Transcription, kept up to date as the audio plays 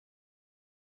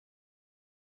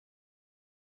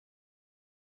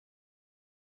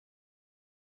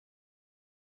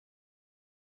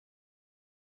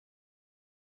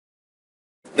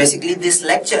Basically, this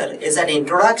lecture is an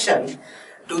introduction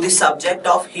to the subject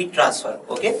of heat transfer.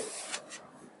 Okay.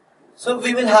 So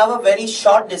we will have a very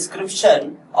short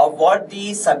description of what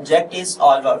the subject is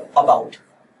all about.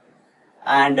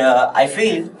 And I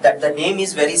feel that the name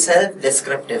is very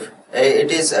self-descriptive.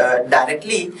 It is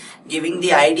directly giving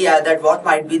the idea that what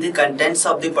might be the contents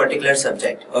of the particular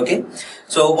subject. Okay.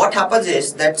 So what happens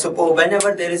is that suppose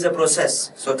whenever there is a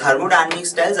process, so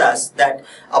thermodynamics tells us that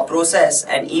a process,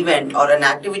 an event or an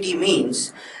activity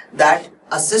means that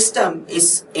a system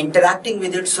is interacting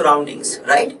with its surroundings,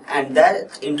 right? And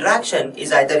that interaction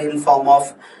is either in form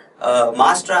of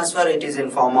mass transfer, it is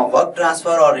in form of work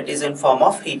transfer, or it is in form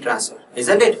of heat transfer,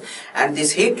 isn't it? And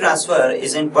this heat transfer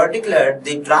is in particular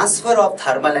the transfer of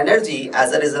thermal energy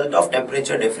as a result of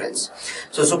temperature difference.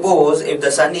 So suppose if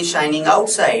the sun is shining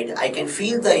outside, I can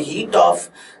feel the heat of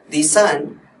the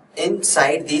sun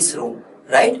inside this room,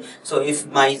 right? So if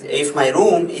my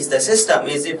room is the system,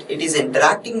 it is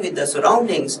interacting with the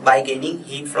surroundings by gaining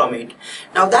heat from it.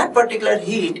 Now that particular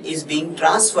heat is being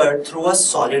transferred through a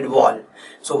solid wall.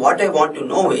 So what I want to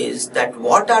know is that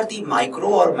what are the micro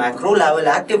or macro level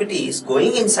activities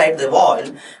going inside the wall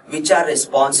which are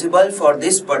responsible for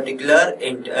this particular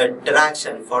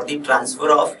interaction, for the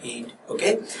transfer of heat.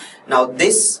 Okay. Now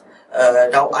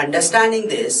understanding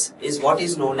this is what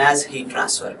is known as heat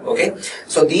transfer. Okay.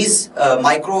 So these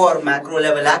micro or macro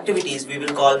level activities, we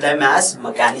will call them as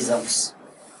mechanisms.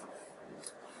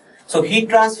 So heat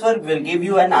transfer will give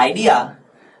you an idea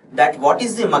that what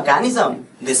is the mechanism.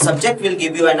 This subject will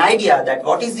give you an idea that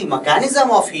what is the mechanism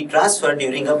of heat transfer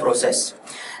during a process.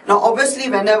 Now obviously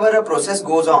whenever a process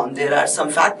goes on, there are some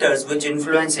factors which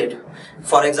influence it.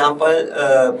 For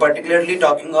example, particularly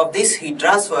talking of this heat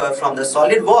transfer from the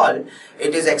solid wall,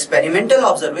 it is experimental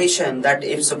observation that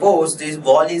if suppose this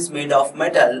wall is made of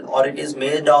metal, or it is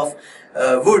made of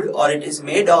wood, or it is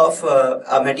made of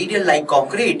a material like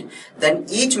concrete, then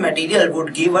each material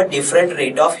would give a different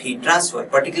rate of heat transfer.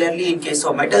 Particularly in case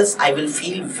of metals, I will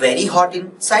feel very hot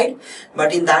inside,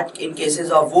 but in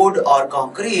cases of wood or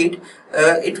concrete,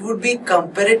 it would be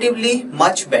comparatively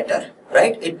much better,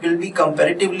 right? It will be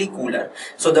comparatively cooler.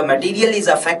 So the material is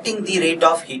affecting the rate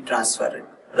of heat transfer,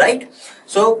 right?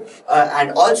 So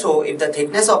and also if the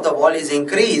thickness of the wall is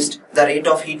increased, the rate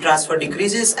of heat transfer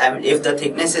decreases, and if the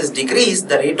thickness is decreased,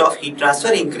 the rate of heat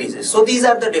transfer increases. So these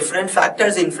are the different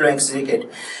factors influencing it,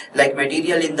 like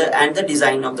material and the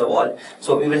design of the wall.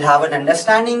 So we will have an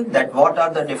understanding that what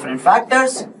are the different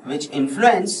factors which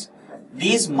influence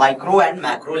these micro and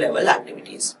macro level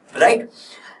activities, right?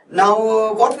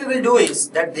 Now what we will do is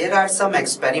that there are some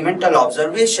experimental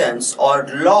observations or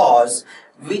laws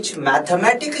which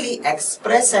mathematically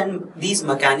express these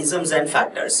mechanisms and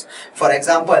factors. For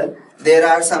example,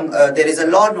 there is a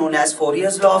law known as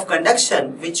Fourier's law of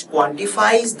conduction which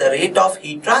quantifies the rate of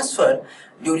heat transfer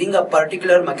during a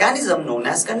particular mechanism known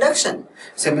as conduction.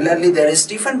 Similarly, there is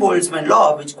Stephen-Boltzmann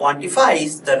law which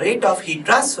quantifies the rate of heat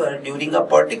transfer during a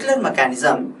particular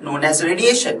mechanism known as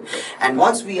radiation. And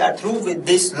once we are through with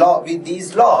these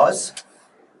laws,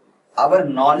 our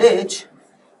knowledge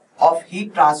of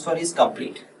heat transfer is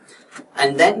complete.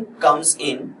 And then comes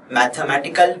in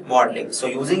mathematical modeling. So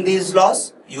using these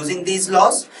laws,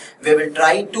 we will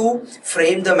try to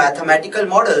frame the mathematical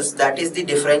models, that is the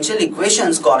differential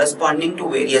equations corresponding to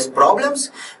various problems.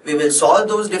 We will solve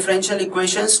those differential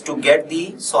equations to get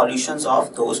the solutions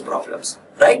of those problems,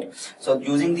 right? So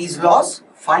using these laws,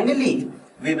 finally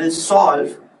we will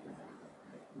solve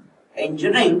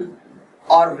engineering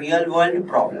or real world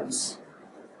problems.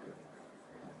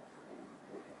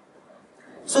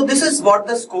 So this is what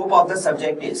the scope of the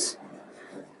subject is: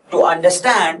 to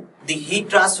understand the heat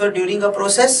transfer during a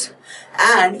process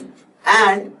and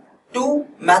to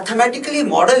mathematically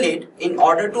model it in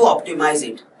order to optimize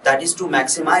it, that is to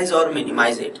maximize or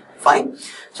minimize it. Fine.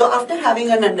 So after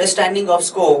having an understanding of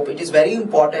scope, it is very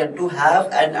important to have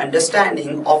an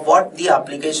understanding of what the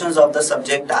applications of the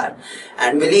subject are.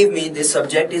 And believe me, this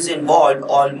subject is involved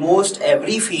almost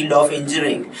every field of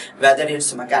engineering, whether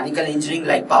it's mechanical engineering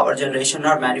like power generation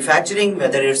or manufacturing,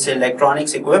 whether it's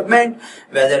electronics equipment,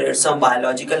 whether it's some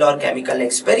biological or chemical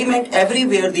experiment,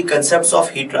 everywhere the concepts of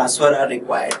heat transfer are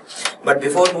required. But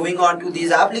before moving on to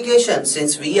these applications,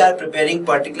 since we are preparing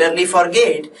particularly for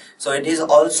GATE, so it is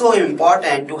also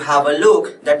important to have a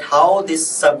look that how this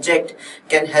subject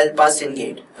can help us in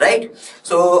GATE, right?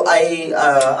 So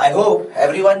I hope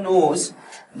everyone knows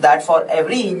that for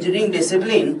every engineering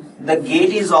discipline, the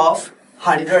GATE is of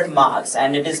 100 marks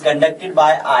and it is conducted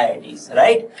by IITs,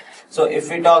 right? So if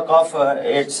we talk of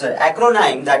its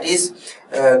acronym, that is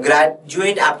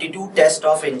graduate aptitude test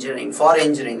of engineering, for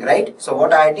engineering, right? So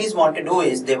what IITs want to do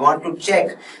is they want to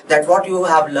check that what you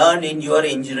have learned in your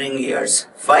engineering years,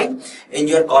 fine, in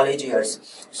your college years.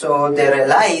 So they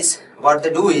realize, what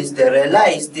they do is they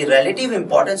realize the relative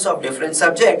importance of different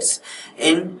subjects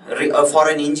in for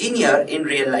an engineer in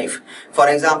real life. For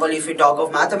example, if we talk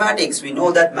of mathematics, we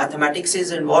know that mathematics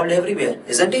is involved everywhere,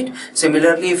 isn't it?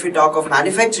 Similarly, if we talk of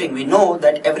manufacturing, we know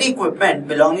that every equipment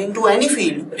belonging to any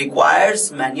field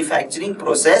requires manufacturing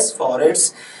process for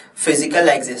its physical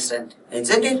existence,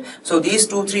 isn't it? So these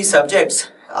 2-3 subjects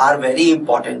are very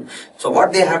important. So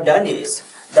what they have done is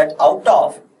that out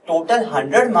of total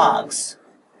 100 marks,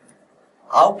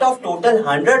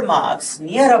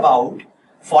 near about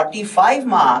 45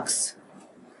 marks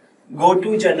go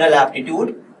to general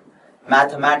aptitude,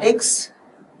 mathematics,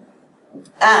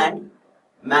 and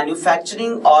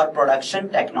manufacturing or production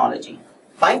technology.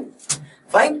 Fine?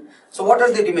 Fine? So what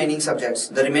are the remaining subjects?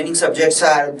 The remaining subjects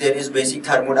are, there is basic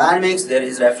thermodynamics, there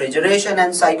is refrigeration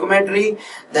and psychometry,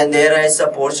 then there is a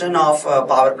portion of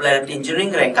power plant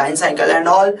engineering, Rankine cycle and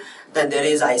all. Then there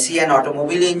is IC and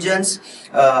automobile engines,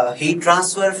 heat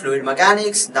transfer, fluid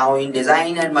mechanics. Now in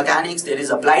design and mechanics, there is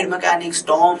applied mechanics,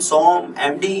 TOM, SOM,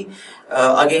 MD.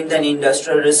 Again, then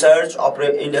industrial research,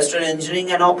 industrial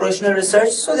engineering and operational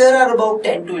research. So there are about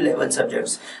 10 to 11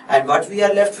 subjects. And what we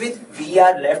are left with? We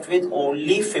are left with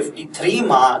only 53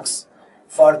 marks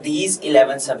for these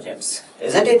 11 subjects,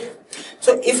 isn't it?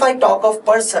 So if I talk of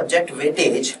per subject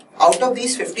weightage, out of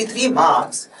these 53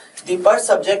 marks, the per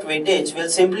subject weightage will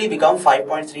simply become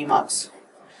 5.3 marks.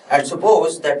 And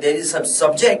suppose that there is a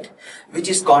subject which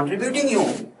is contributing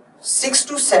you 6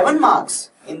 to 7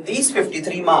 marks in these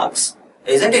 53 marks,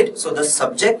 isn't it? So the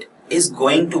subject is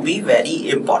going to be very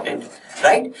important,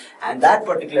 right? And that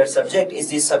particular subject is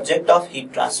the subject of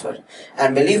heat transfer.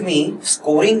 And believe me,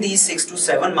 scoring these 6 to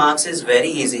 7 marks is very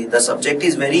easy. The subject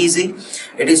is very easy.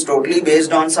 It is totally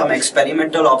based on some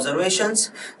experimental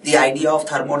observations, the idea of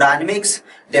thermodynamics,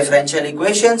 differential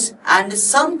equations, and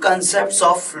some concepts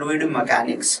of fluid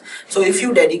mechanics. So if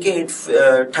you dedicate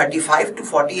 35 to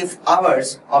 40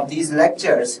 hours of these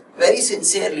lectures very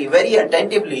sincerely, very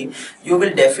attentively, you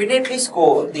will definitely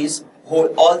score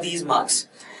all these marks.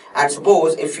 And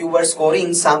suppose if you were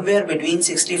scoring somewhere between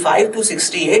 65 to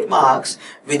 68 marks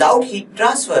without heat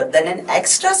transfer, then an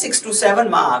extra 6 to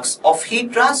 7 marks of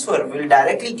heat transfer will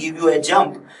directly give you a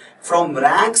jump from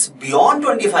ranks beyond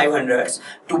 2500s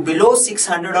to below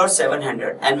 600 or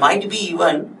 700, and might be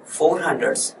even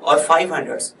 400s or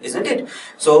 500s, isn't it?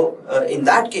 So in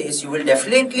that case, you will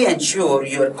definitely ensure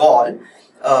your call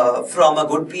from a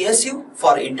good PSU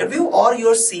for interview or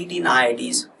your seat in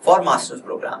IITs for master's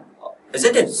program,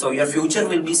 isn't it? So your future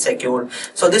will be secured.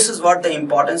 So this is what the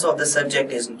importance of the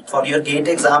subject is for your GATE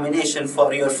examination,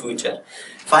 for your future.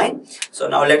 Fine. So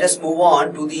now let us move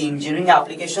on to the engineering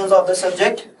applications of the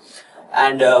subject.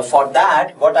 And for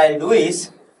that, what I'll do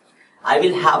is, I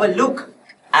will have a look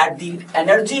at the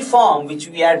energy form which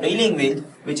we are dealing with,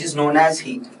 which is known as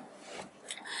heat.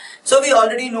 So we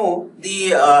already know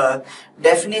the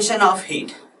definition of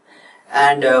heat.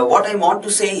 And what I want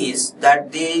to say is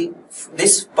that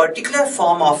this particular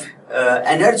form of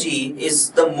energy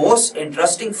is the most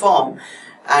interesting form,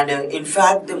 and in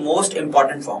fact the most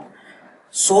important form.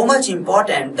 So much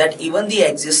important that even the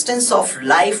existence of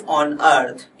life on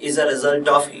earth is a result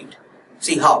of heat.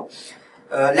 See how?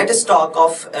 Let us talk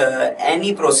of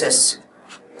any process,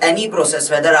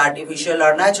 whether artificial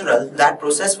or natural. That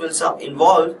process will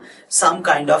involve some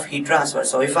kind of heat transfer.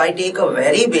 So if I take a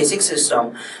very basic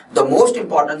system, the most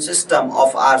important system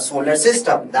of our solar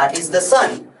system, that is the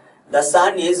sun. The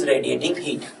sun is radiating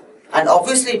heat, and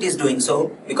obviously it is doing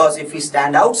so because if we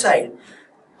stand outside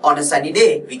on a sunny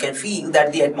day, we can feel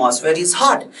that the atmosphere is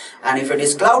hot, and if it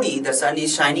is cloudy, the sun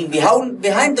is shining behind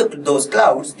those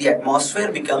clouds, the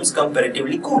atmosphere becomes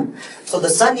comparatively cool. So the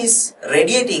sun is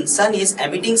radiating, sun is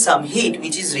emitting some heat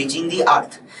which is reaching the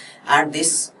earth, and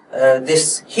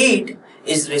this heat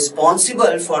is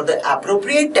responsible for the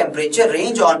appropriate temperature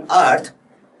range on earth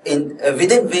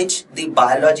within which the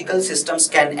biological systems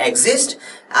can exist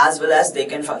as well as they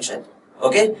can function.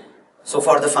 Okay? So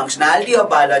for the functionality of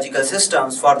biological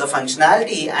systems, for the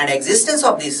functionality and existence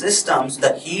of these systems,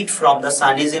 the heat from the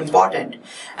sun is important.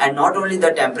 And not only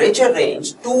the temperature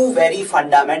range, two very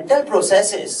fundamental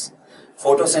processes,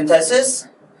 photosynthesis,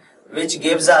 which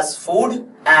gives us food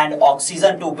and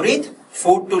oxygen to breathe,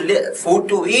 food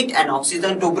to eat and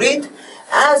oxygen to breathe,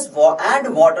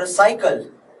 and water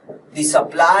cycle, the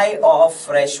supply of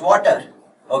fresh water.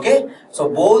 Okay, so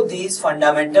both these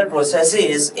fundamental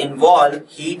processes involve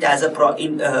heat as a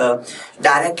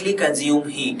directly consume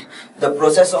heat. The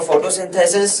process of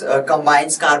photosynthesis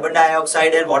combines carbon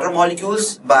dioxide and water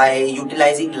molecules by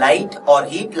utilizing light or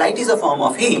heat. Light is a form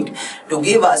of heat to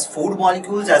give us food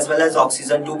molecules as well as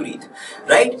oxygen to breathe,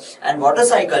 right? And water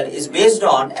cycle is based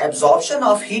on absorption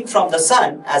of heat from the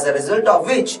sun, as a result of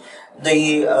which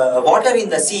the water in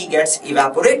the sea gets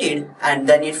evaporated, and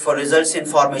then it results in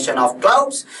formation of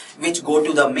clouds which go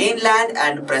to the mainland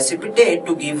and precipitate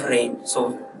to give rain.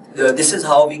 So this is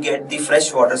how we get the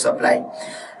fresh water supply,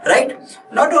 right?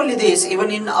 Not only this,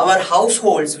 even in our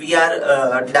households we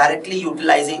are directly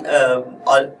utilizing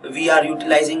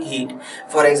heat.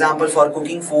 For example, for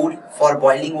cooking food, for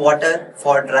boiling water,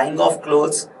 for drying of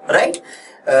clothes, right?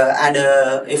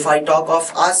 If I talk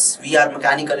of us, we are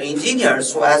mechanical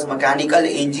engineers. So as mechanical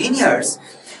engineers,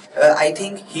 I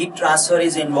think heat transfer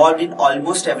is involved in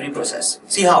almost every process.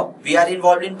 See how we are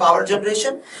involved in power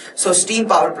generation. So steam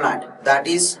power plant, that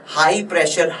is high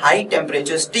pressure, high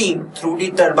temperature steam through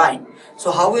the turbine.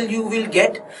 So how you will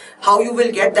get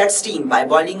that steam? By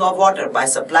boiling of water, by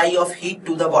supply of heat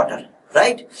to the water,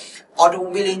 right?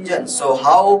 Automobile engine. So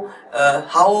how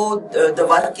the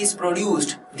work is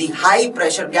produced? The high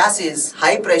pressure gases,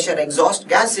 high pressure exhaust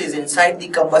gases inside the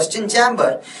combustion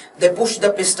chamber, they push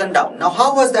the piston down. Now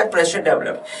how was that pressure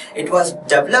developed? It was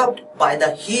developed by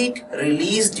the heat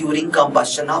released during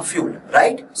combustion of fuel,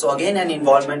 right? So again an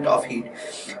involvement of heat.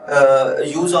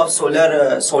 Use of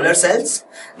solar cells,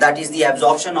 that is the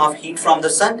absorption of heat from the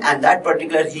sun, and that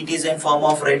particular heat is in form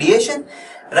of radiation,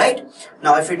 right?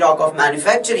 Now if we talk of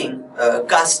manufacturing,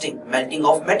 casting, melting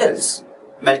of metals,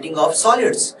 melting of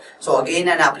solids, so again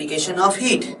an application of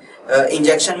heat.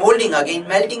 Injection molding, again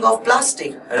melting of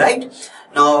plastic, right?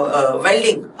 Now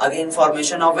welding, again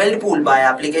formation of weld pool by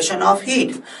application of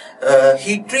heat.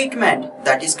 Heat treatment,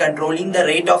 that is controlling the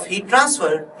rate of heat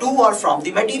transfer to or from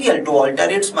the material to alter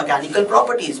its mechanical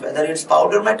properties. Whether it's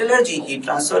powder metallurgy, heat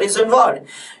transfer is involved.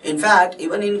 In fact,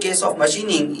 even in case of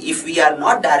machining, if we are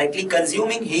not directly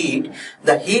consuming heat,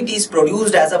 the heat is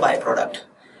produced as a byproduct,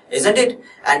 isn't it?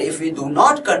 And if we do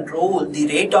not control the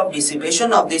rate of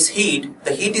dissipation of this heat,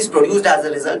 the heat is produced as a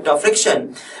result of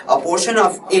friction. A portion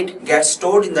of it gets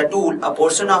stored in the tool, a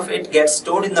portion of it gets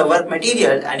stored in the work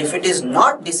material, and if it is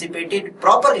not dissipated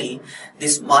properly,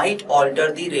 this might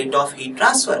alter the rate of heat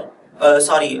transfer.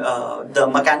 The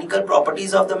mechanical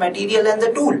properties of the material and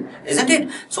the tool, isn't it?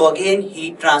 So again,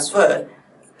 heat transfer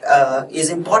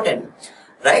is important,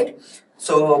 right?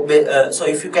 So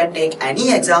if you can take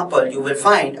any example, you will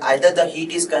find either the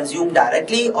heat is consumed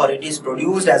directly or it is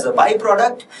produced as a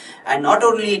byproduct. And not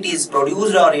only it is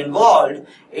produced or involved,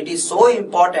 it is so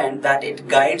important that it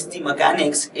guides the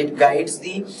mechanics, it guides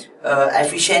the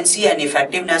efficiency and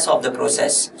effectiveness of the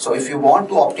process. So if you want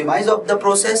to optimize of the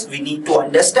process, we need to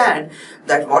understand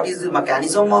that what is the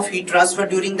mechanism of heat transfer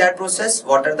during that process,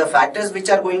 what are the factors which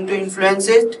are going to influence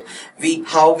it,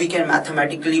 how we can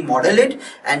mathematically model it,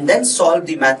 and then solve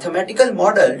the mathematical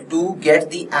model to get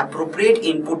the appropriate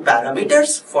input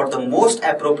parameters for the most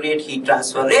appropriate heat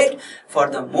transfer rate for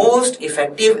the most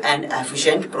effective and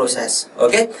efficient process.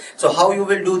 Okay, so how you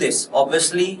will do this?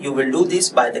 Obviously you will do this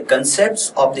by the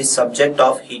concepts of the subject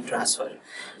of heat transfer.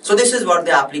 So this is what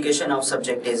the application of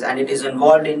subject is, and it is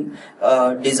involved in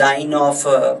design of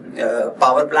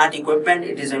power plant equipment,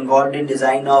 it is involved in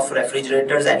design of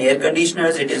refrigerators and air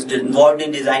conditioners, it is involved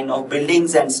in design of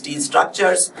buildings and steel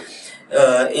structures,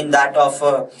 in that of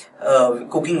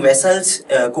cooking vessels,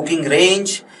 cooking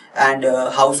range, and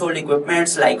household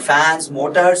equipments like fans,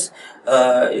 motors,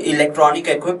 electronic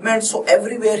equipment. So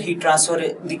everywhere heat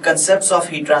transfer, the concepts of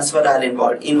heat transfer are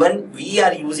involved. Even we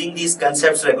are using these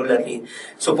concepts regularly.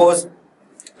 Suppose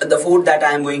the food that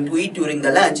I am going to eat during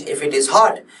the lunch, if it is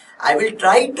hot, I will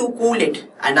try to cool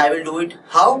it, and I will do it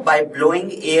how? By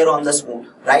blowing air on the spoon,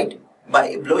 right?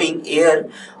 By blowing air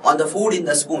on the food in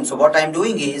the spoon. So what I am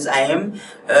doing is I am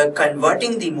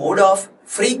converting the mode of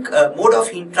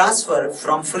heat transfer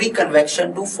from free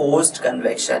convection to forced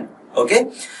convection.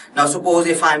 Okay. Now suppose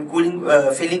if I am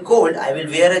feeling cold, I will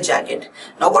wear a jacket.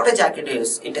 Now what a jacket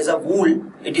is? It is a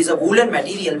wool. It is a woolen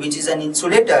material which is an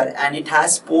insulator, and it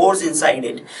has pores inside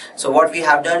it. So what we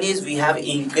have done is we have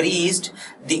increased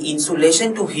the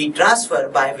insulation to heat transfer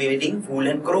by wearing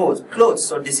woolen clothes.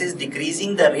 So this is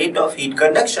decreasing the rate of heat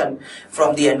conduction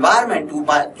from the environment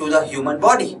to the human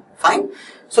body. Fine.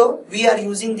 So we are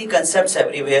using the concepts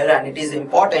everywhere, and it is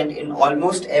important in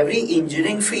almost every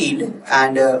engineering field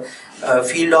and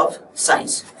field of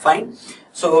science. Fine.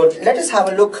 So let us have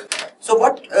a look So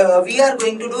what we are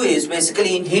going to do is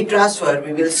basically in heat transfer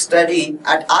we will study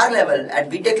at our level, at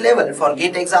BTech level for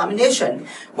GATE examination.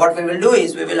 What we will do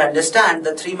is we will understand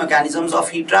the three mechanisms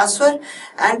of heat transfer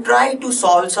and try to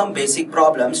solve some basic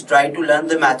problems, try to learn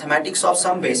the mathematics of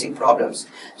some basic problems.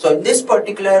 So in this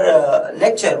particular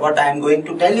lecture what I am going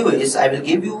to tell you is I will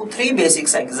give you three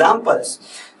basic examples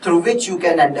through which you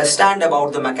can understand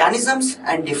about the mechanisms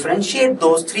and differentiate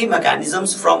those three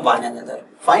mechanisms from one another.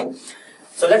 Fine.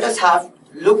 So let us have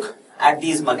look at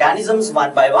these mechanisms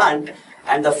one by one,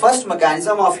 and the first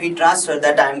mechanism of heat transfer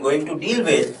that I am going to deal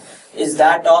with is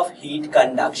that of heat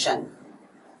conduction.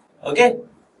 Okay.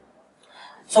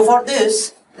 So for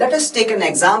this, let us take an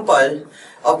example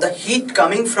of the heat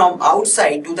coming from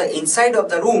outside to the inside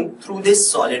of the room through this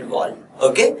solid wall.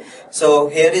 Okay. So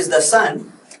here is the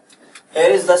sun. Here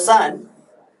is the sun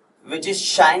which is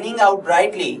shining out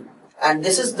brightly, and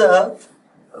this is the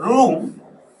room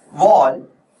wall.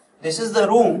 This is the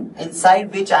room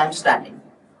inside which I am standing.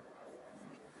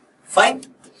 Fine.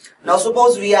 Now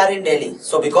suppose we are in Delhi.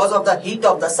 So because of the heat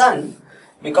of the sun,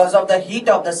 the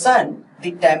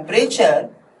temperature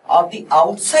of the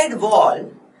outside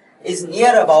wall is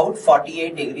near about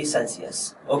 48 degrees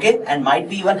Celsius. Okay, and might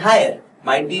be even higher.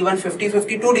 Might be even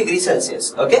 50-52 degrees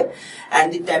Celsius. Okay,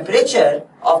 and the temperature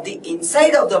of the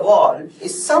inside of the wall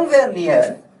is somewhere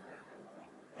near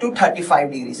to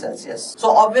 35 degrees Celsius. So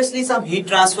obviously some heat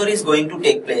transfer is going to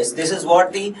take place. This is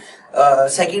what the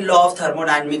second law of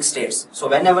thermodynamics states. So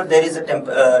whenever there is a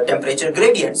temperature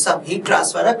gradient, some heat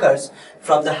transfer occurs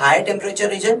from the higher temperature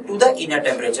region to the inner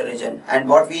temperature region. And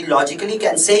what we logically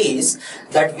can say is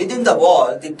that within the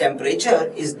wall, the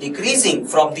temperature is decreasing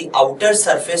from the outer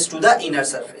surface to the inner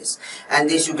surface. And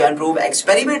this you can prove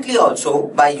experimentally also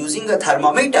by using a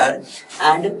thermometer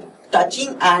and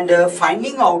touching and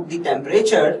finding out the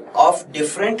temperature of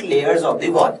different layers of the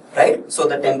wall, right? So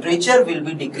the temperature will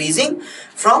be decreasing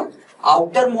from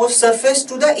outermost surface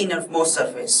to the innermost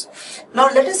surface. Now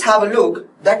let us have a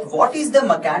look that what is the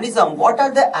mechanism, what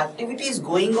are the activities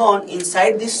going on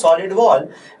inside this solid wall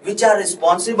which are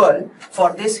responsible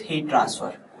for this heat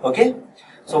transfer. Okay,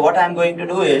 so what I am going to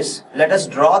do is, let us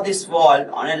draw this wall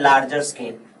on a larger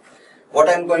scale. What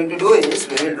I am going to do is,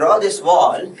 we will draw this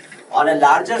wall on a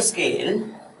larger scale,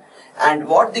 and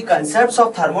what the concepts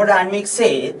of thermodynamics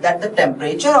say that the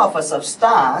temperature of a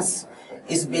substance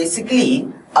is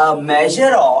basically a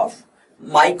measure of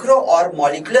micro or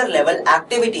molecular level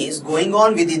activities going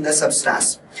on within the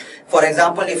substance. For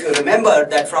example, if you remember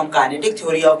that from kinetic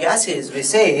theory of gases, we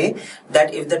say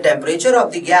that if the temperature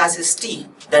of the gas is T,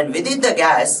 then within the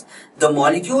gas, the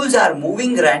molecules are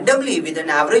moving randomly with an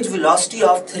average velocity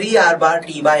of 3 r bar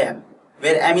T by m,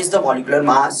 where m is the molecular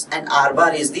mass and r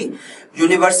bar is the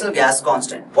universal gas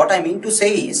constant. What I mean to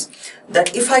say is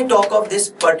that if I talk of this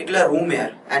particular room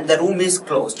here and the room is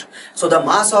closed, so the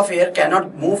mass of air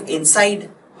cannot move inside,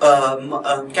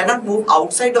 cannot move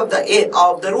outside of the air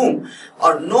of the room,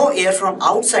 or no air from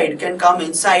outside can come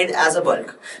inside as a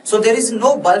bulk. So there is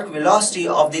no bulk velocity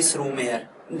of this room air.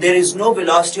 There is no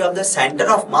velocity of the center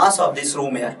of mass of this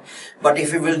room air. But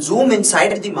if we will zoom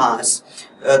inside the mass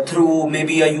through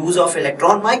maybe a use of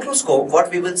electron microscope,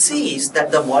 what we will see is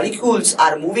that the molecules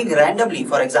are moving randomly.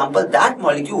 For example, that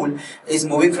molecule is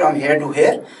moving from here to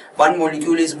here. One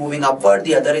molecule is moving upward,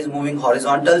 the other is moving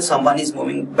horizontal, someone is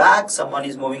moving back, someone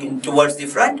is moving in towards the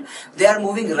front. They are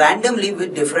moving randomly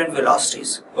with different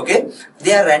velocities. Okay,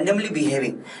 they are randomly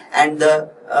behaving, and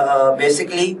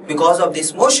basically because of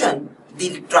this motion,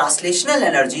 the translational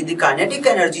energy, the kinetic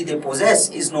energy they possess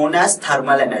is known as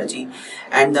thermal energy,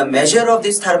 and the measure of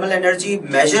this thermal energy,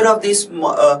 measure of this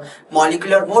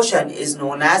molecular motion is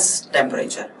known as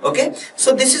temperature. Okay,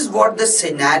 so this is what the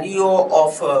scenario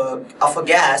of a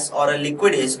gas or a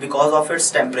liquid is because of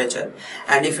its temperature.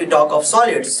 And if we talk of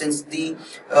solids, since the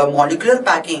molecular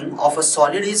packing of a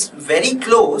solid is very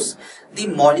close, the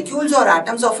molecules or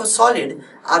atoms of a solid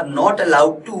are not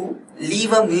allowed to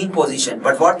leave a mean position,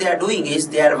 but what they are doing is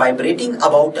they are vibrating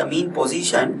about a mean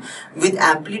position with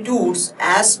amplitudes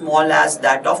as small as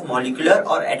that of molecular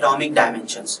or atomic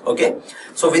dimensions. Okay,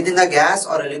 so within a gas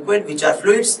or a liquid which are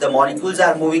fluids, the molecules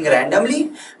are moving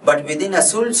randomly, but within a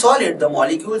solid the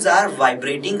molecules are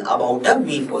vibrating about a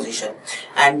mean position,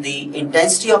 and the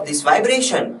intensity of this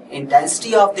vibration,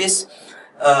 intensity of this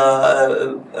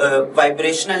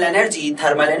vibrational energy,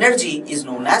 thermal energy, is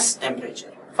known as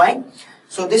temperature. Fine.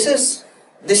 So this is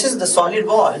the solid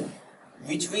wall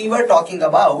which we were talking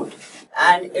about,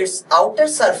 and its outer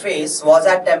surface was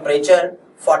at temperature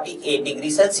 48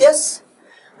 degrees Celsius,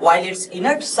 while its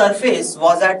inert surface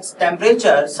was at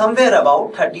temperature somewhere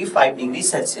about 35 degrees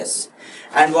Celsius.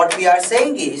 And what we are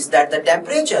saying is that the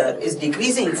temperature is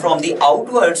decreasing from the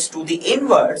outwards to the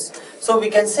inwards. So we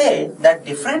can say that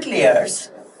different layers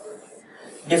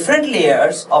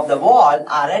of the wall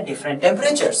are at different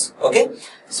temperatures. Okay,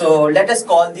 so let us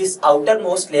call this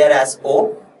outermost layer as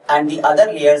O and the other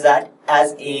layers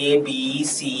as A, B,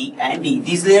 C and D.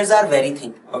 These layers are very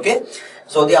thin. Okay,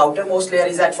 so the outermost layer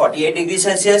is at 48 degrees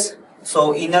Celsius.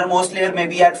 So innermost layer may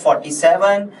be at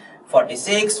 47,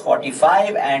 46,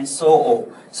 45 and so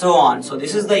on. So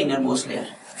this is the innermost layer.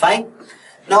 Fine.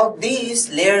 Now these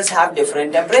layers have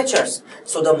different temperatures.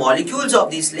 So the molecules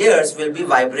of these layers will be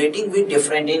vibrating with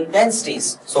different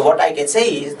intensities. So what I can say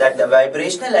is that the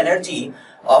vibrational energy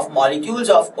of molecules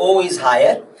of O is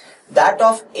higher, that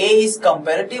of A is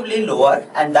comparatively lower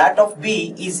and that of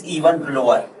B is even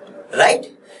lower. Right?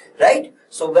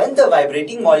 So when the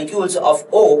vibrating molecules of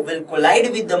O will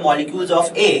collide with the molecules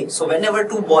of A, so whenever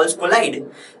two balls collide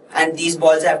and these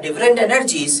balls have different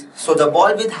energies, so the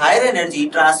ball with higher energy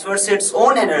transfers its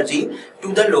own energy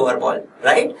to the lower ball,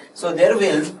 right? So there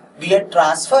will be a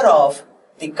transfer of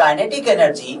the kinetic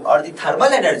energy or the thermal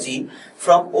energy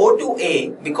from O to A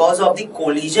because of the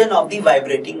collision of the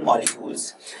vibrating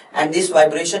molecules. And this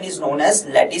vibration is known as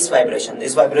lattice vibration.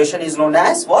 This vibration is known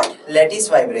as what? Lattice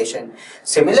vibration.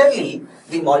 Similarly,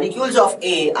 the molecules of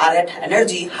A are at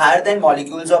energy higher than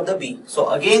molecules of the B. So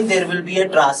again there will be a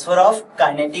transfer of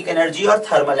kinetic energy or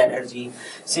thermal energy.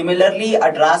 Similarly,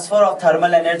 a transfer of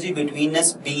thermal energy between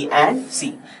B and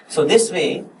C. So this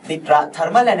way the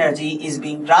thermal energy is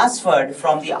being transferred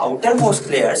from the outermost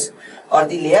layers or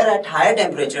the layer at higher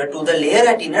temperature to the layer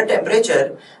at inner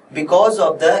temperature because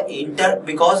of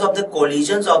the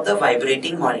collisions of the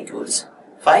vibrating molecules.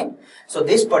 Fine. So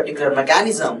this particular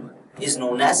mechanism is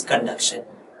known as conduction.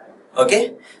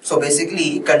 Okay. So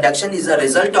basically conduction is a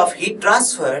result of heat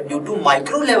transfer due to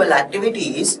micro level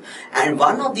activities, and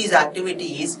one of these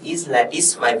activities is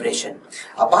lattice vibration.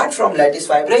 Apart from lattice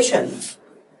vibration,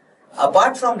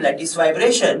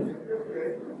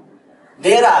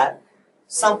 there are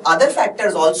some other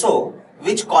factors also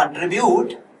which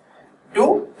contribute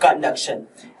to conduction,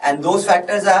 and those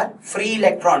factors are free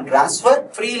electron transfer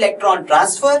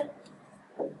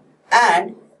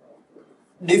and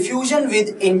diffusion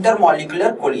with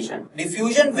intermolecular collision.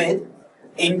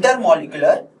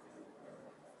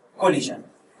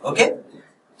 Okay.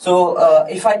 So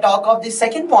if I talk of the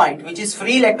second point, which is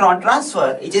free electron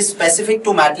transfer, it is specific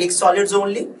to metallic solids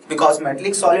only, because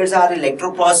metallic solids are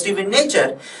electropositive in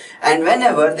nature, and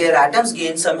whenever their atoms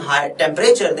gain some high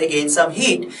temperature, they gain some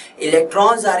heat,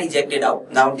 electrons are ejected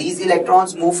out. Now these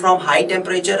electrons move from high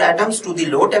temperature atoms to the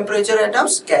low temperature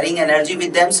atoms, carrying energy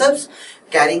with themselves,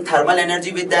 carrying thermal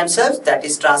energy with themselves, that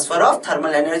is transfer of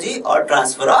thermal energy or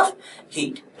transfer of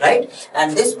heat, right?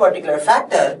 And this particular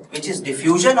factor, which is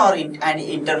diffusion or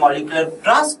intermolecular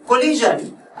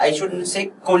collision, I shouldn't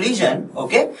say collision,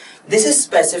 okay? This is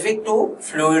specific to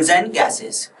fluids and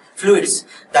gases. Fluids,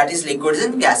 that is liquids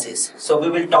and gases. So we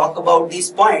will talk about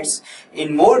these points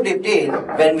in more detail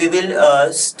when we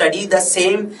will study the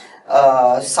same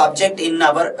subject in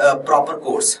our proper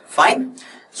course. Fine.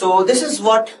 So this is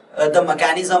what the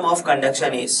mechanism of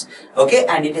conduction is, okay,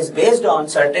 and it is based on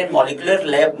certain molecular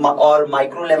or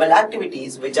micro level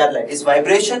activities, which are lattice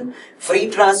vibration, free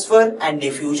transfer and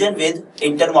diffusion with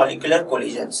intermolecular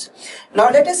collisions. Now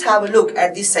let us have a look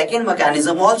at the second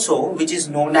mechanism also, which is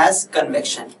known as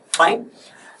convection. Fine.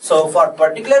 So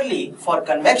particularly for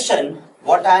convection,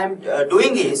 what I am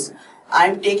doing is I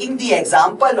am taking the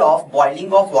example of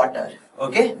boiling of water.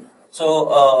 Okay.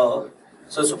 So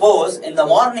suppose in the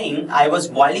morning I was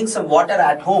boiling some water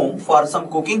at home for some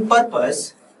cooking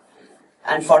purpose,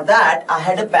 and for that I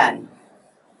had a pan,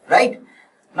 right?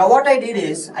 Now what I did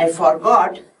is I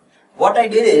forgot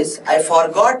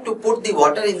to put the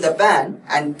water in the pan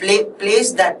and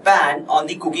place that pan on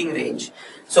the cooking range.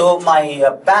 So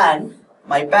my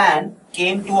pan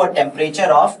came to a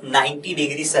temperature of 90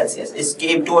 degrees Celsius. It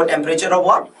came to a temperature of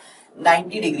what?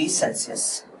 90 degrees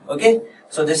Celsius. Okay.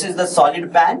 So this is the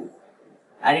solid pan,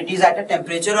 and it is at a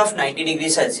temperature of 90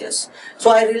 degrees Celsius. So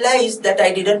I realized that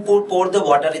I didn't pour the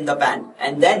water in the pan,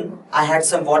 and then I had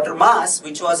some water mass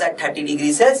which was at 30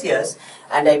 degrees Celsius,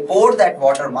 and I poured that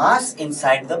water mass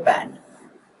inside the pan.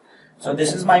 So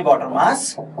this is my water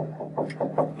mass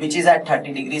which is at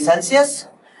 30 degrees Celsius,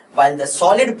 while the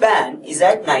solid pan is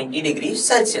at 90 degrees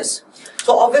Celsius.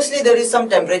 So obviously there is some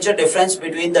temperature difference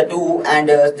between the two, and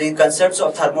the concepts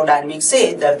of thermodynamics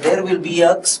say that there will be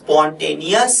a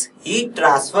spontaneous heat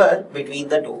transfer between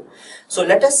the two. So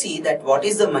let us see that what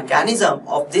is the mechanism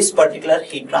of this particular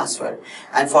heat transfer.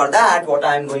 And for that, what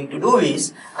I am going to do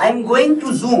is, I am going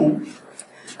to zoom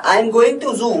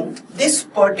this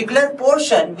particular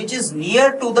portion which is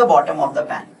near to the bottom of the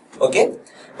pan. Okay.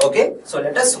 So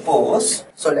let us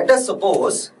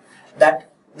suppose that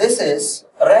this is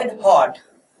red hot.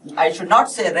 I should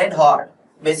not say red hot.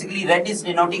 Basically, red is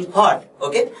denoting hot.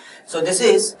 Okay. So this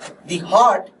is the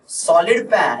hot solid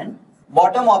pan,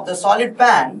 bottom of the solid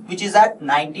pan, which is at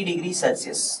 90 degrees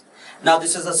Celsius. Now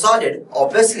this is a solid.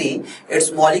 Obviously,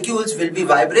 its molecules will be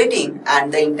vibrating,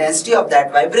 and the intensity of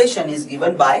that vibration is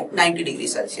given by 90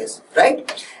 degrees Celsius,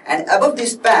 right? And above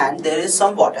this pan, there is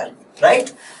some water,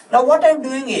 right? Now what I am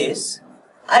doing is,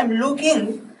 I am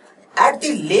looking at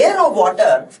the layer of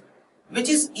water which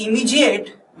is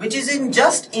immediate, which is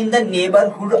just in the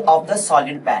neighborhood of the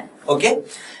solid pan. Okay.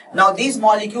 Now these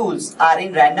molecules are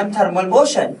in random thermal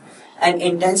motion, and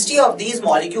intensity of these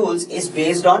molecules is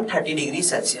based on 30 degrees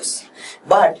Celsius.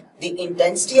 But the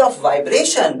intensity of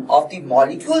vibration of the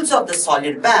molecules of the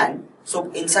solid pan,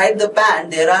 so inside the pan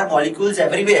there are molecules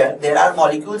everywhere, there are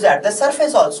molecules at the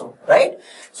surface also, right?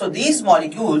 So these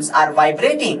molecules are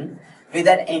vibrating with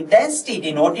an intensity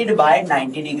denoted by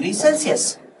 90 degrees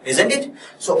Celsius, isn't it?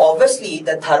 So obviously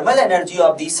the thermal energy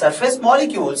of these surface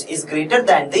molecules is greater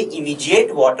than the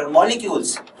immediate water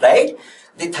molecules, right?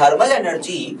 The thermal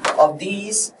energy of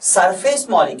these surface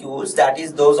molecules, that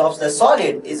is those of the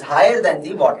solid, is higher than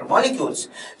the water molecules.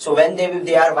 So when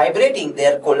they are vibrating,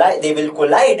 they will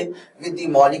collide with the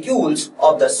molecules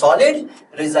of the solid,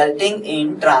 resulting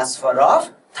in transfer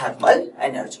of thermal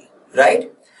energy, right?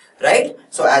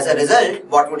 So as a result,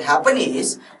 what would happen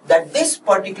is that this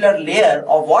particular layer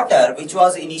of water, which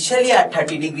was initially at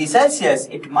 30 degrees Celsius,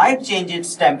 it might change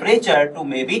its temperature to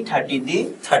maybe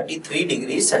 33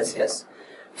 degrees Celsius.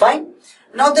 Fine.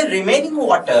 Now the remaining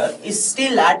water is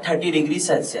still at 30 degrees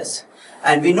Celsius.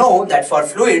 And we know that for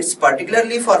fluids,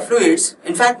 particularly for fluids,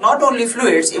 in fact not only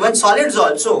fluids, even solids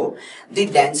also, the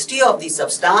density of the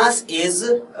substance is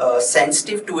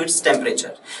sensitive to its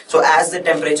temperature. So as the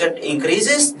temperature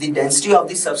increases, the density of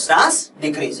the substance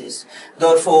decreases.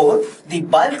 Therefore, the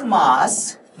bulk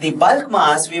mass, we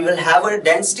will have a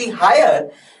density higher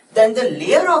than the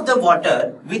layer of the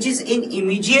water which is in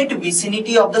immediate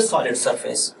vicinity of the solid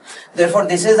surface. Therefore,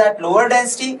 this is at lower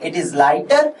density, it is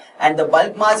lighter, and the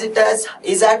bulk mass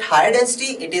is at higher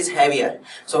density, it is heavier.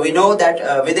 So we know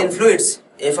that within fluids,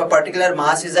 if a particular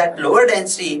mass is at lower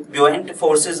density, buoyant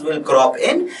forces will crop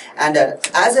in, and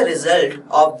as a result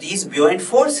of these buoyant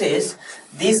forces,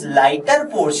 this lighter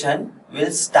portion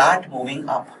will start moving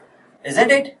up.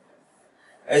 Isn't it?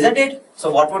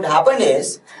 So what would happen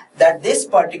is that this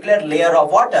particular layer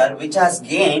of water, which has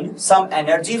gained some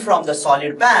energy from the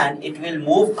solid pan, it will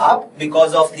move up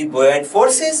because of the buoyant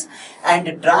forces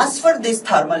and transfer this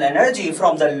thermal energy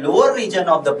from the lower region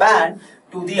of the pan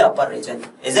to the upper region,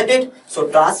 isn't it? So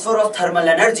transfer of thermal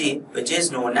energy, which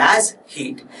is known as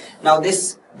heat. Now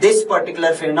this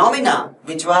particular phenomena,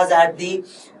 which was at the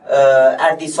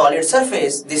solid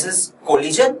surface, this is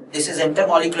collision, this is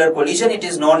intermolecular collision, it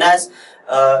is known as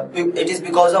it is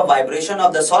because of vibration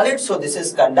of the solid, so this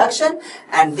is conduction,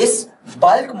 and this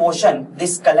bulk motion,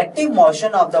 this collective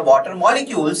motion of the water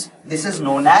molecules, this is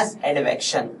known as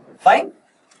advection. Fine.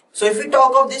 So if we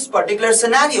talk of this particular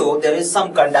scenario, there is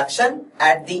some conduction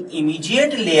at the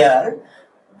immediate layer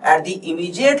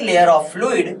of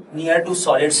fluid near to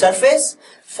solid surface,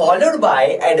 followed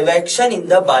by advection in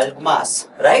the bulk mass,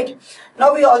 right?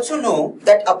 Now we also know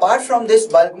that apart from this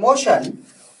bulk motion,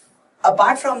 the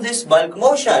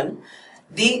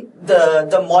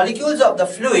molecules of the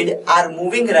fluid are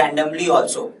moving randomly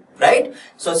also, right?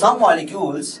 So some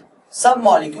molecules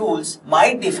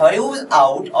might diffuse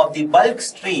out of the bulk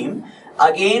stream,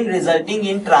 again resulting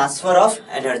in transfer of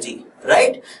energy,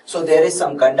 right? So there is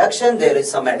some conduction, there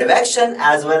is some advection,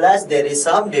 as well as there is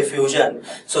some diffusion.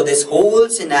 So this whole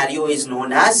scenario is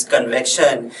known as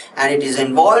convection, and it is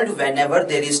involved whenever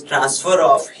there is transfer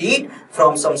of heat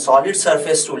from some solid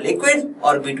surface to liquid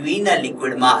or between a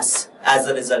liquid mass as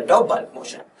a result of bulk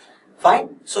motion.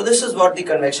 Fine. So this is what the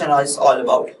convection is all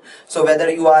about. So whether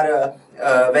you are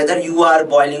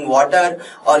boiling water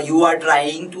or you are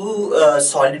trying to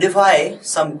solidify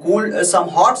some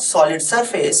hot solid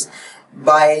surface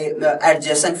by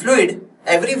adjacent fluid,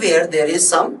 everywhere there is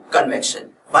some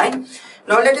convection. Fine.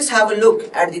 Now let us have a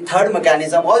look at the third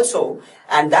mechanism also,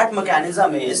 and that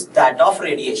mechanism is that of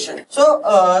radiation. So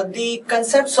the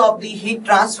concepts of the heat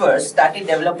transfers started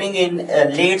developing in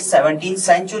late 17th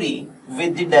century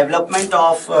with the development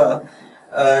of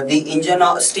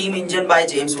the steam engine by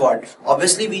James Watt.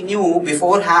 Obviously, we knew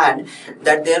beforehand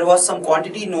that there was some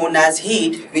quantity known as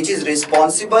heat which is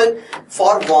responsible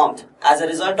for warmth, as a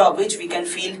result of which we can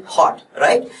feel hot,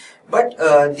 right? But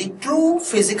the true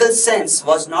physical sense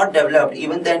was not developed.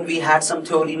 Even then, we had some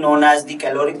theory known as the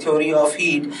caloric theory of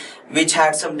heat, which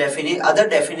had some other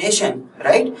definition,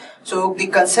 right? So the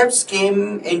concepts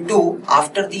came into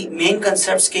after the main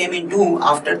concepts came into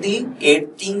after the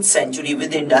 18th century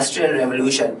with the Industrial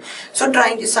Revolution. So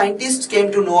scientists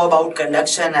came to know about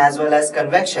conduction as well as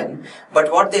convection, but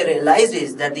what they realized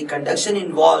is that the conduction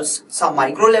involves some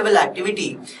micro level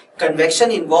activity,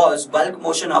 convection involves bulk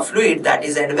motion of fluid, that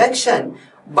is advection,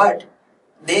 but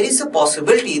there is a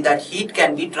possibility that heat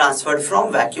can be transferred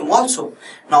from vacuum also.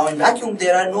 Now in vacuum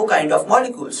there are no kind of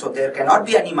molecules, so there cannot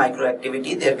be any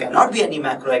microactivity, there cannot be any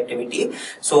macroactivity,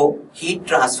 so heat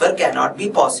transfer cannot be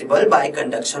possible by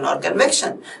conduction or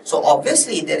convection. So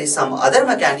obviously there is some other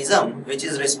mechanism which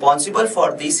is responsible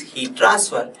for this heat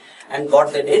transfer, and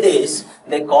what they did is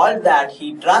they called that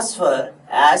heat transfer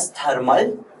as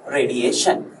thermal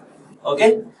radiation.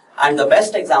 Okay, and the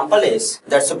best example is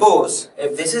that suppose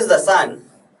if this is the sun,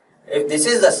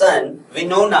 we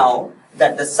know now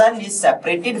that the sun is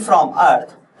separated from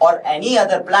Earth or any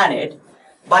other planet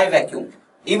by vacuum,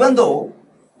 even though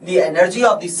the energy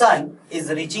of the sun is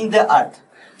reaching the Earth.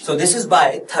 So this is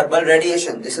by thermal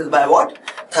radiation. This is by what?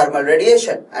 Thermal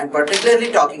radiation. And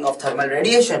particularly talking of thermal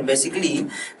radiation, basically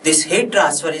this heat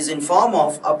transfer is in form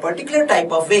of a particular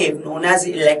type of wave known as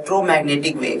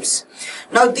electromagnetic waves.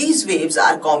 Now these waves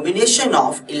are combination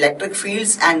of electric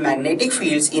fields and magnetic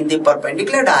fields in the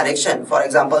perpendicular direction. For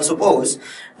example, suppose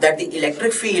that the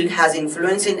electric field has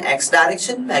influence in x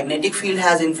direction, magnetic field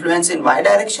has influence in y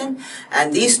direction,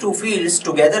 and these two fields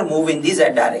together move in the z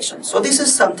direction. So this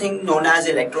is something known as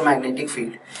electromagnetic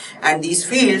field, and these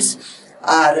fields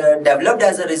are developed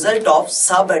as a result of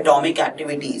subatomic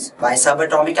activities. By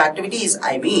subatomic activities,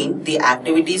 I mean the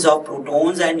activities of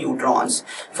protons and neutrons.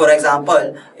 For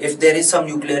example, if there is some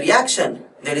nuclear reaction,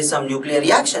 that is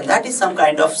some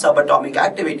kind of subatomic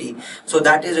activity. So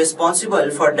that is responsible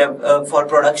for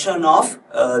production of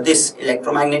this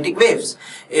electromagnetic waves.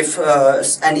 If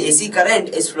an AC current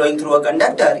is flowing through a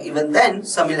conductor, even then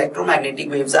some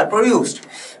electromagnetic waves are produced.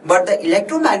 But the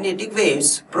electromagnetic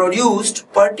waves produced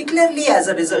particularly as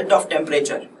a result of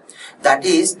temperature. That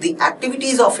is the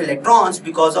activities of electrons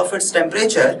because of its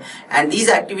temperature, and these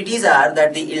activities are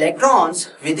that the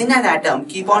electrons within an atom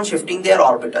keep on shifting their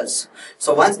orbitals.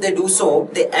 So once they do so,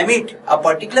 they emit a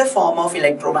particular form of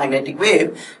electromagnetic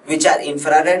wave, which are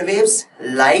infrared waves,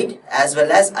 light as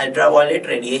well as ultraviolet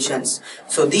radiations.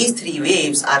 So these three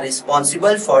waves are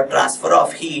responsible for transfer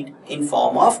of heat in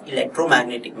form of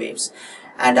electromagnetic waves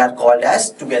and are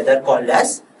together called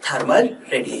as thermal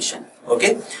radiation.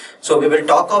 Okay, so we will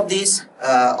talk of these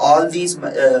all these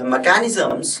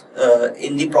mechanisms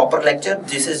in the proper lecture.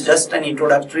 This is just an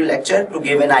introductory lecture to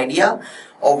give an idea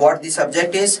of what the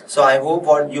subject is. So I hope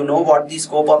you know what the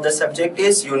scope of the subject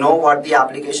is, you know what the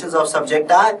applications of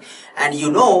subject are, and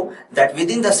you know that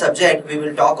within the subject we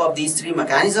will talk of these three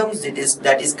mechanisms,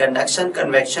 that is conduction,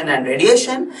 convection and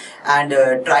radiation,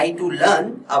 and try to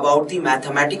learn about the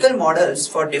mathematical models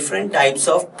for different types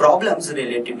of problems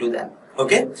related to them.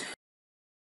 Okay.